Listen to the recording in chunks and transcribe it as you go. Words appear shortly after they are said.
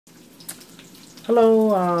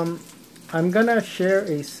Hello, I'm gonna share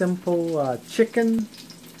a simple chicken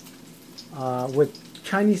with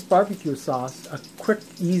Chinese barbecue sauce, a quick,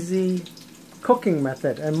 easy cooking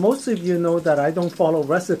method. And most of you know that I don't follow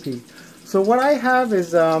recipe. So what I have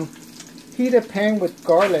is heated pan with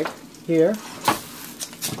garlic here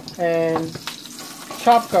and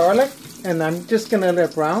chopped garlic, and I'm just gonna let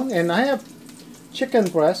it brown. And I have chicken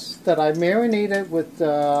breasts that I marinated with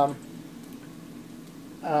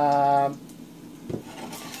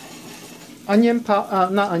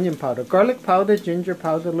garlic powder, ginger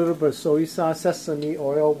powder, a little bit of soy sauce, sesame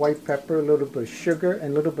oil, white pepper, a little bit of sugar,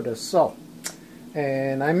 and a little bit of salt.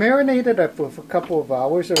 And I marinated it for a couple of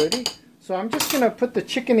hours already. So I'm just going to put the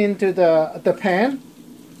chicken into the pan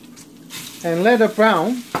and let it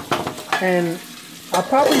brown. And I'll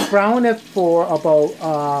probably brown it for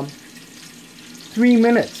about 3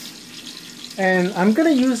 minutes. And I'm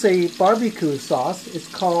going to use a barbecue sauce. It's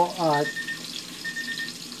called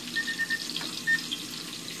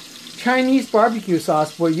Chinese BBQ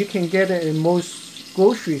sauce, where you can get it in most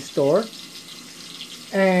grocery stores.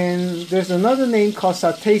 And there's another name called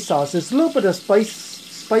Satay sauce. There's a little bit of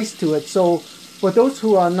spice to it. So for those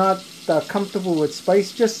who are not comfortable with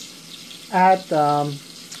spice, just add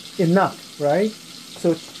enough, right?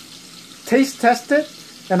 So taste test it,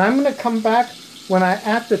 and I'm going to come back when I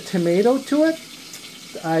add the tomato to it.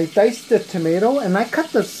 I diced the tomato and I cut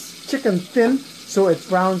the chicken thin so it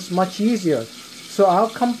browns much easier. So I'll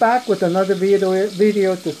come back with another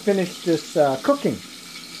video to finish this cooking.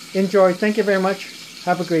 Enjoy. Thank you very much.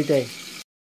 Have a great day.